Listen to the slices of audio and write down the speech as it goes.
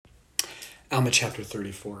Alma chapter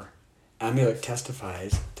 34. Amulek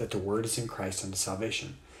testifies that the word is in Christ unto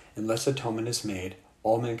salvation. Unless atonement is made,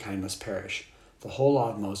 all mankind must perish. The whole law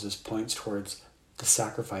of Moses points towards the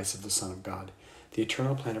sacrifice of the Son of God. The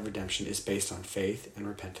eternal plan of redemption is based on faith and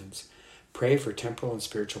repentance. Pray for temporal and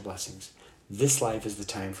spiritual blessings. This life is the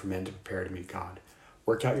time for men to prepare to meet God.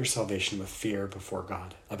 Work out your salvation with fear before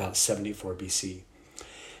God. About 74 BC.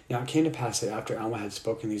 Now it came to pass that after Alma had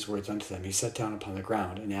spoken these words unto them, he sat down upon the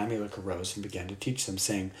ground, and Amulek arose and began to teach them,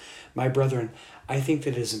 saying, My brethren, I think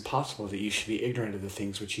that it is impossible that ye should be ignorant of the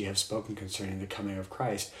things which ye have spoken concerning the coming of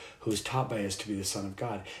Christ, who is taught by us to be the Son of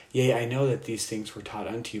God. Yea, I know that these things were taught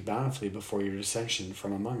unto you bountifully before your dissension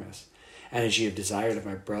from among us. And as ye have desired of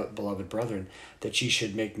my beloved brethren, that ye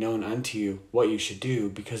should make known unto you what you should do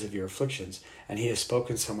because of your afflictions, and he has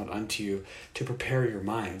spoken somewhat unto you to prepare your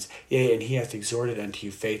minds, yea, and he hath exhorted unto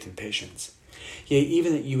you faith and patience. Yea,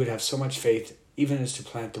 even that you would have so much faith, even as to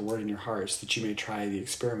plant the word in your hearts, that you may try the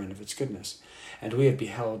experiment of its goodness. And we have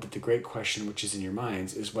beheld that the great question which is in your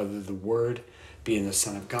minds is whether the word be in the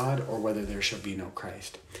Son of God, or whether there shall be no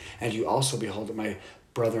Christ. And you also behold that my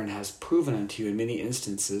brethren has proven unto you in many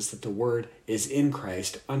instances that the word is in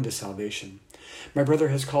Christ unto salvation. My brother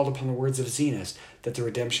has called upon the words of Zenos, that the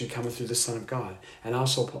redemption cometh through the Son of God, and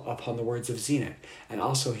also upon the words of Zenock, and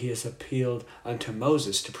also he has appealed unto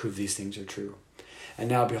Moses to prove these things are true. And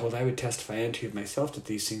now, behold, I would testify unto you of myself that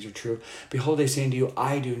these things are true. Behold, I say unto you,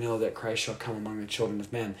 I do know that Christ shall come among the children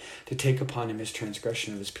of men, to take upon him his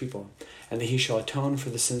transgression of his people, and that he shall atone for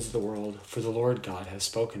the sins of the world, for the Lord God hath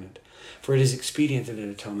spoken it. For it is expedient that an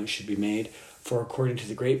atonement should be made, for according to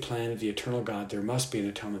the great plan of the eternal God there must be an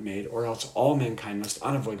atonement made, or else all mankind must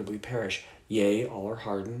unavoidably perish. Yea, all are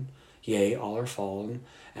hardened, yea, all are fallen,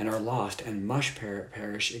 and are lost, and must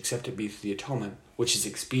perish, except it be through the atonement, which is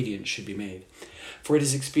expedient, should be made. For it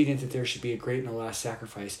is expedient that there should be a great and a last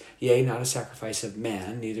sacrifice, yea, not a sacrifice of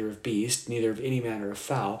man, neither of beast, neither of any manner of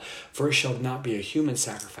fowl, for it shall not be a human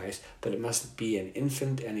sacrifice, but it must be an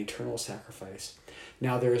infinite and eternal sacrifice.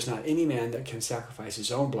 Now there is not any man that can sacrifice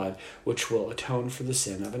his own blood, which will atone for the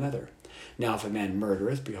sin of another. Now if a man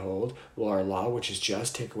murdereth, behold, will our law, which is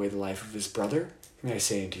just, take away the life of his brother? I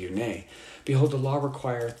say unto you, nay. Behold, the law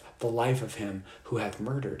requireth the life of him who hath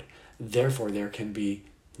murdered. Therefore there can be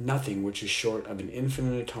nothing which is short of an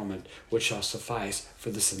infinite atonement, which shall suffice for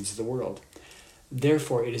the sins of the world.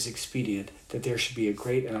 Therefore it is expedient that there should be a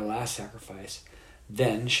great and a last sacrifice.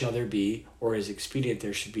 Then shall there be, or is expedient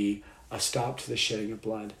there should be, a stop to the shedding of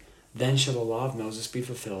blood. Then shall the law of Moses be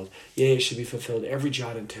fulfilled. Yea, it shall be fulfilled every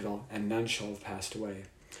jot and tittle, and none shall have passed away.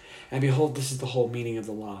 And behold, this is the whole meaning of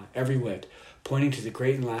the law, every whit, pointing to the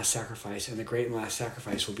great and last sacrifice, and the great and last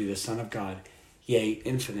sacrifice will be the Son of God, yea,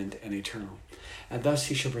 infinite and eternal. And thus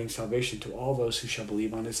he shall bring salvation to all those who shall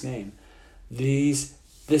believe on his name.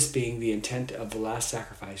 This being the intent of the last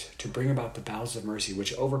sacrifice, to bring about the bowels of mercy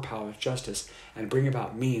which overpowereth justice, and bring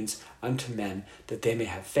about means unto men that they may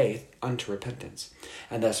have faith unto repentance.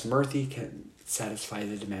 And thus mercy can satisfy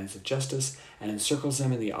the demands of justice, and encircles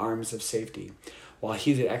them in the arms of safety, while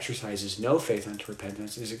he that exercises no faith unto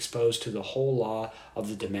repentance is exposed to the whole law of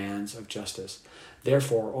the demands of justice.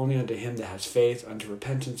 Therefore only unto him that has faith unto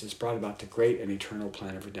repentance is brought about the great and eternal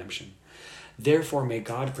plan of redemption. Therefore may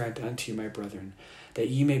God grant unto you, my brethren, that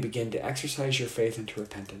ye may begin to exercise your faith unto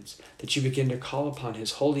repentance, that ye begin to call upon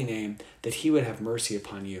his holy name, that he would have mercy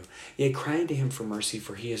upon you. Yea, cry unto him for mercy,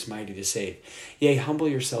 for he is mighty to save. Yea, humble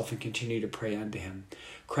yourself and continue to pray unto him.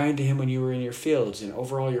 Cry unto him when you are in your fields and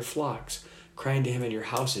over all your flocks. Cry unto him in your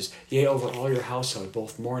houses, yea, over all your household,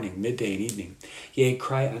 both morning, midday, and evening. Yea,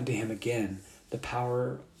 cry unto him again, the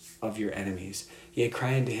power of your enemies. Yea,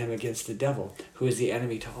 cry unto him against the devil, who is the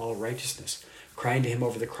enemy to all righteousness. Cry unto him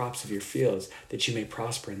over the crops of your fields, that you may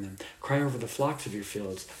prosper in them. Cry over the flocks of your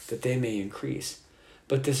fields, that they may increase.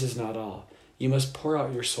 But this is not all. You must pour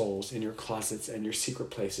out your souls in your closets and your secret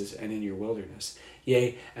places and in your wilderness.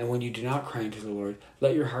 Yea, and when you do not cry unto the Lord,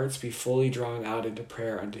 let your hearts be fully drawn out into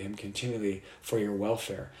prayer unto him continually for your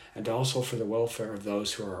welfare, and also for the welfare of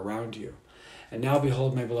those who are around you. And now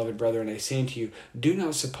behold, my beloved brethren, I say unto you, do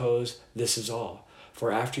not suppose this is all.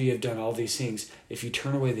 For after ye have done all these things, if you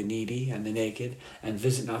turn away the needy and the naked, and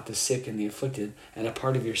visit not the sick and the afflicted, and a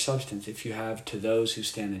part of your substance if you have to those who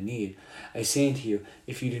stand in need, I say unto you,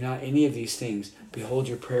 if you do not any of these things, behold,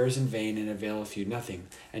 your prayer is in vain and availeth you nothing,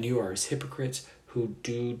 and you are as hypocrites who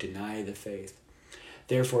do deny the faith.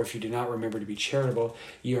 Therefore, if you do not remember to be charitable,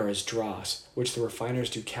 ye are as dross, which the refiners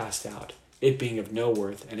do cast out, it being of no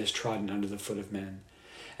worth, and is trodden under the foot of men.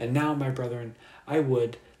 And now, my brethren, I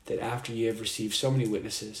would that after ye have received so many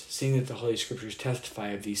witnesses, seeing that the Holy Scriptures testify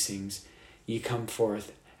of these things, ye come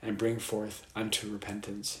forth and bring forth unto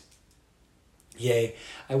repentance. Yea,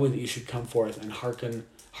 I would that you should come forth and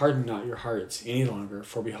harden not your hearts any longer,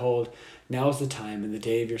 for behold, now is the time and the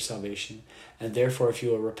day of your salvation. And therefore, if you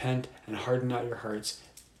will repent and harden not your hearts,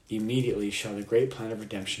 immediately shall the great plan of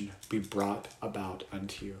redemption be brought about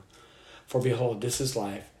unto you. For behold, this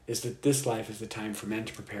life is the time for men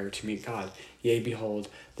to prepare to meet God. Yea, behold,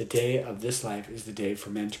 the day of this life is the day for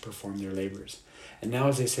men to perform their labors. And now,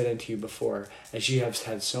 as I said unto you before, as ye have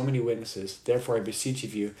had so many witnesses, therefore I beseech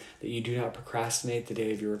of you that you do not procrastinate the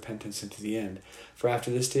day of your repentance unto the end. For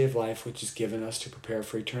after this day of life, which is given us to prepare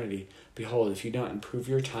for eternity, behold, if you do not improve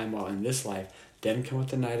your time while in this life, then cometh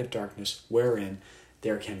the night of darkness, wherein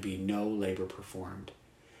there can be no labor performed.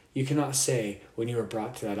 You cannot say, when you are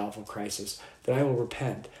brought to that awful crisis, that I will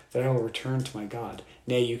repent, that I will return to my God.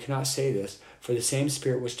 Nay, you cannot say this, for the same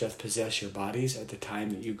Spirit which doth possess your bodies at the time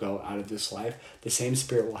that you go out of this life, the same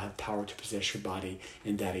Spirit will have power to possess your body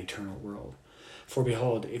in that eternal world. For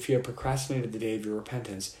behold, if you have procrastinated the day of your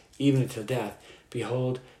repentance, even until death,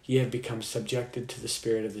 behold, ye have become subjected to the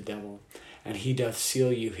spirit of the devil, and he doth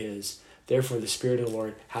seal you his. Therefore the Spirit of the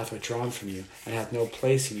Lord hath withdrawn from you, and hath no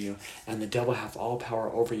place in you, and the devil hath all power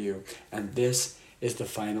over you. And this is the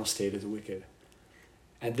final state of the wicked.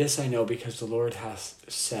 And this I know, because the Lord hath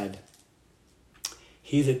said,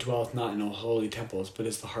 He that dwelleth not in holy temples, but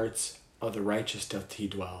is the hearts of the righteous doth he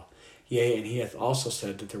dwell. Yea, and he hath also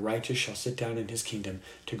said that the righteous shall sit down in his kingdom,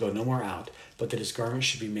 to go no more out, but that his garments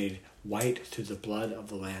should be made white through the blood of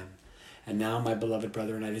the Lamb. And now, my beloved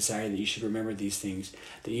brethren, I desire that you should remember these things,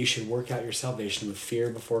 that you should work out your salvation with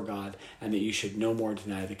fear before God, and that you should no more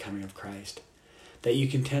deny the coming of Christ. That you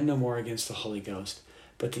contend no more against the Holy Ghost,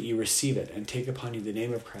 but that you receive it, and take upon you the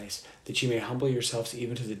name of Christ, that you may humble yourselves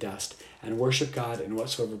even to the dust, and worship God in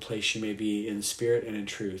whatsoever place you may be, in spirit and in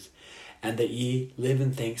truth, and that ye live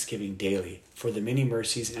in thanksgiving daily, for the many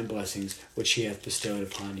mercies and blessings which he hath bestowed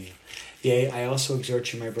upon you. Yea, I also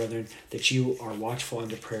exhort you, my brethren, that you are watchful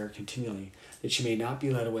unto prayer continually, that you may not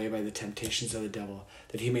be led away by the temptations of the devil,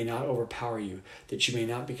 that he may not overpower you, that you may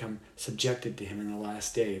not become subjected to him in the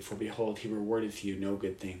last day, for behold, he rewardeth you no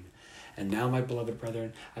good thing. And now, my beloved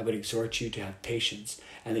brethren, I would exhort you to have patience,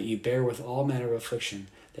 and that you bear with all manner of affliction,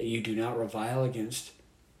 that you do not revile against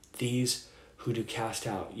these who do cast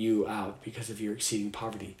you out because of your exceeding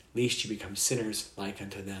poverty, lest you become sinners like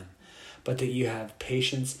unto them. But that you have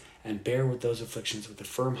patience, and bear with those afflictions with a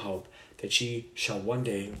firm hope that ye shall one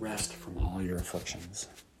day rest from all your afflictions.